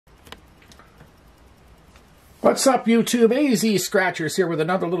What's up, YouTube? AZ Scratchers here with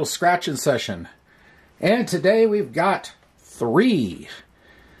another little scratching session. And today we've got 3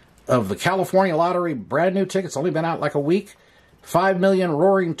 of the California Lottery brand new tickets. Only been out like a week. 5 million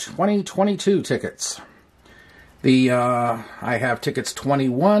Roaring 2022 tickets. I have tickets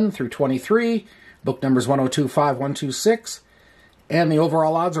 21 through 23. Book numbers 1025, 126. And the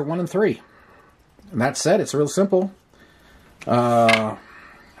overall odds are 1 and 3. And that said, it's real simple.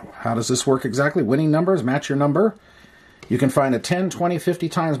 How does this work exactly? Winning numbers, match your number. You can find a 10, 20, 50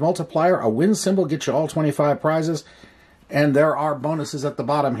 times multiplier. A win symbol gets you all 25 prizes. And there are bonuses at the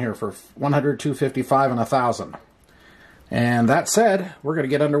bottom here for 100, 255, and 1,000. And that said, we're going to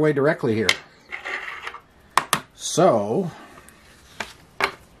get underway directly here. So,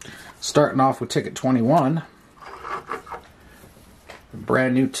 starting off with ticket 21.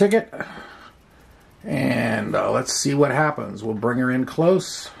 Brand new ticket. And let's see what happens. We'll bring her in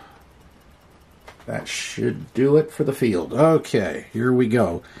close. That should do it for the field. Okay, here we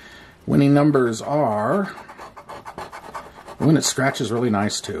go. Winning numbers are... When it scratches really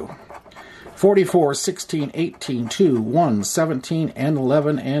nice too. 44, 16, 18, 2, 1, 17, and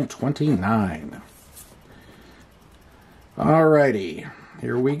 11, and 29. Alrighty,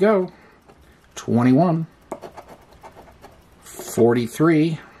 here we go. 21.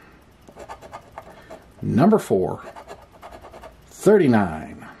 43. Number 4,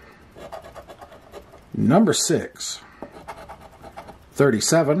 39, number 6,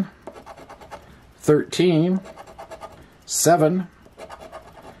 37, 13, 7,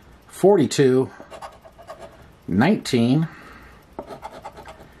 42, 19,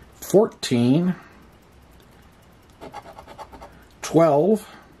 14, 12,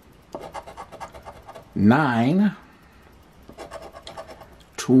 9,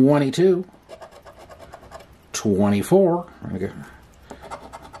 22, 24,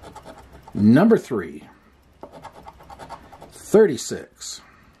 number 3, 36,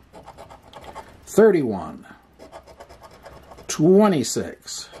 31,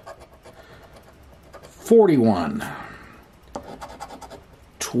 26, 41,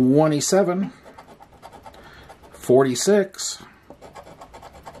 27, 46,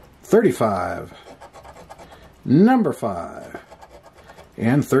 35, number 5,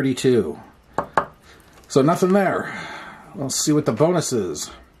 and 32. So nothing there. Let's see what the bonus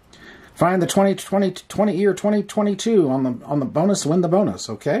is. Find the 20 year 2022 on the bonus, win the bonus,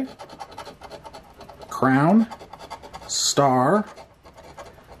 okay? Crown, star,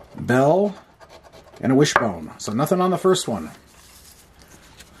 bell, and a wishbone. So nothing on the first one.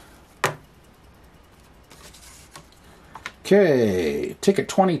 Okay, ticket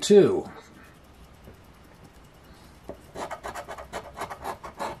 22.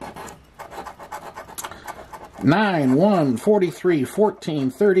 9, 1, 43,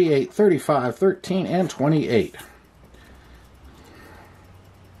 14, 38, 35, 13, and 28.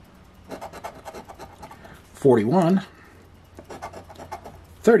 41,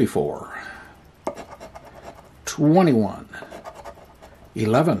 34, 21,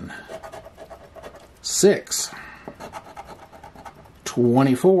 11, 6,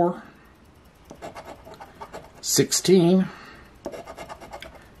 24, 16,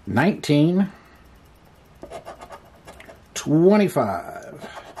 19, 25,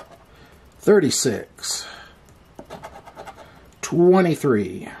 36,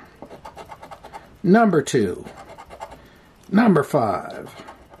 23, number 2, number 5,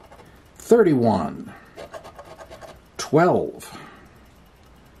 31, 12,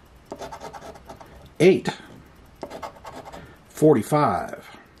 8,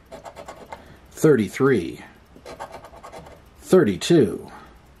 45, 33, 32,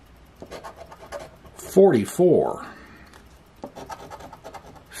 44,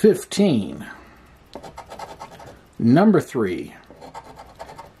 15, number 3,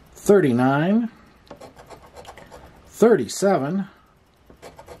 39, 37,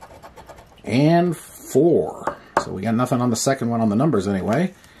 and 4. So we got nothing on the second one on the numbers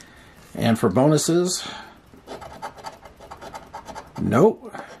anyway. And for bonuses,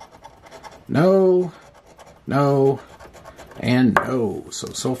 nope, no, no, and no.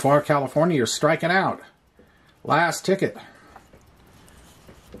 So far, California, you're striking out. Last ticket.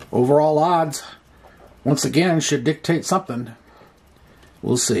 Overall odds, once again, should dictate something.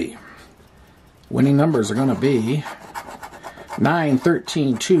 We'll see. Winning numbers are going to be 9,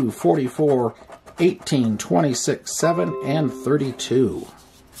 13, 2, 44, 18, 26, 7, and 32.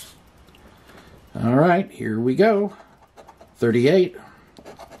 All right, here we go. 38,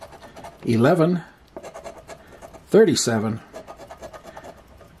 11, 37,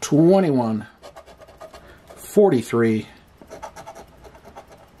 21, 43,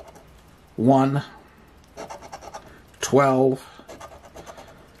 1, 12,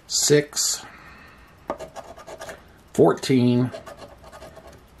 6, 14,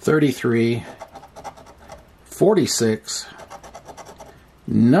 33, 46,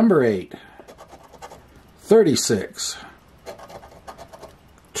 number 8, 36,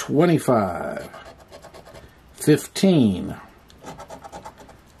 25, 15,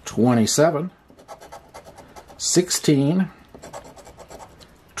 27, 16,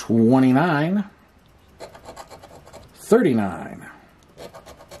 29, 39,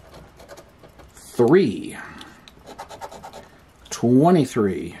 3,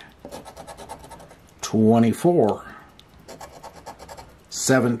 23, 24,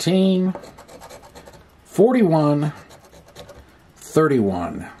 17, 41,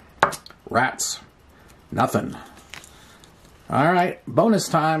 31. Rats. Nothing. All right, bonus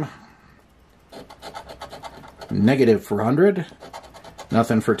time. Negative for 100.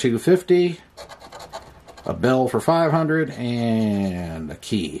 Nothing for 250. A bell for 500. And a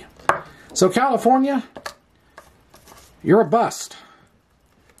key. So, California, you're a bust.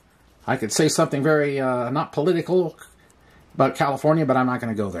 I could say something very not political about California, but I'm not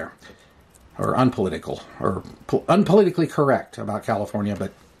going to go there. Or unpolitical. Or unpolitically correct about California,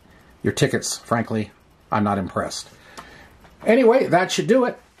 but your tickets, frankly, I'm not impressed. Anyway, that should do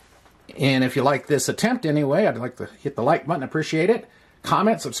it. And if you like this attempt anyway, I'd like to hit the like button. Appreciate it.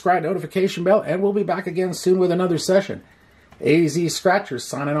 Comment, subscribe, notification bell, and we'll be back again soon with another session. AZ Scratchers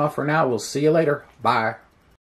signing off for now. We'll see you later. Bye.